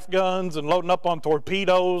anti-aircraft guns and loading up on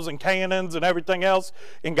torpedoes and cannons and everything else,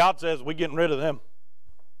 and God says, we're getting rid of them.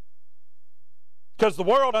 Because the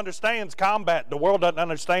world understands combat. The world doesn't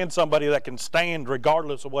understand somebody that can stand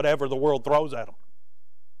regardless of whatever the world throws at them.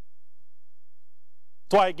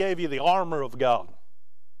 That's why He gave you the armor of God,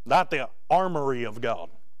 not the armory of God.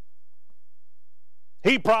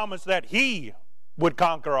 He promised that He would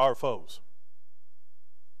conquer our foes.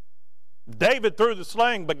 David threw the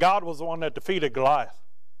sling, but God was the one that defeated Goliath.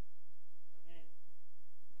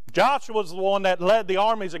 Joshua was the one that led the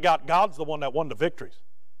armies of God. God's the one that won the victories.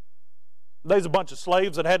 There's a bunch of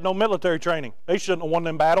slaves that had no military training. They shouldn't have won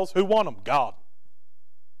them battles. Who won them? God.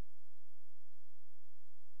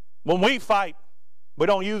 When we fight, we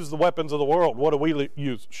don't use the weapons of the world. What do we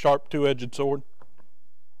use? Sharp two-edged sword.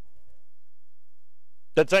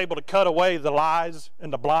 That's able to cut away the lies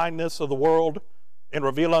and the blindness of the world and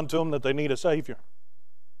reveal unto them that they need a Savior.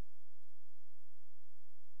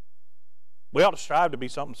 We ought to strive to be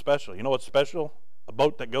something special. You know what's special? A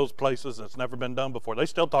boat that goes places that's never been done before. They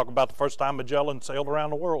still talk about the first time Magellan sailed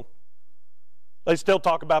around the world. They still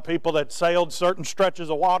talk about people that sailed certain stretches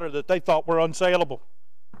of water that they thought were unsailable.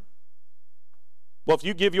 Well, if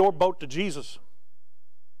you give your boat to Jesus,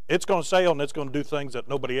 it's going to sail and it's going to do things that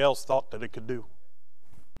nobody else thought that it could do.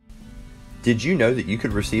 Did you know that you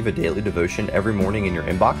could receive a daily devotion every morning in your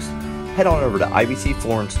inbox? Head on over to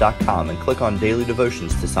ibcflorence.com and click on Daily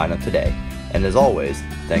Devotions to sign up today. And as always,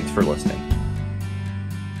 thanks for listening.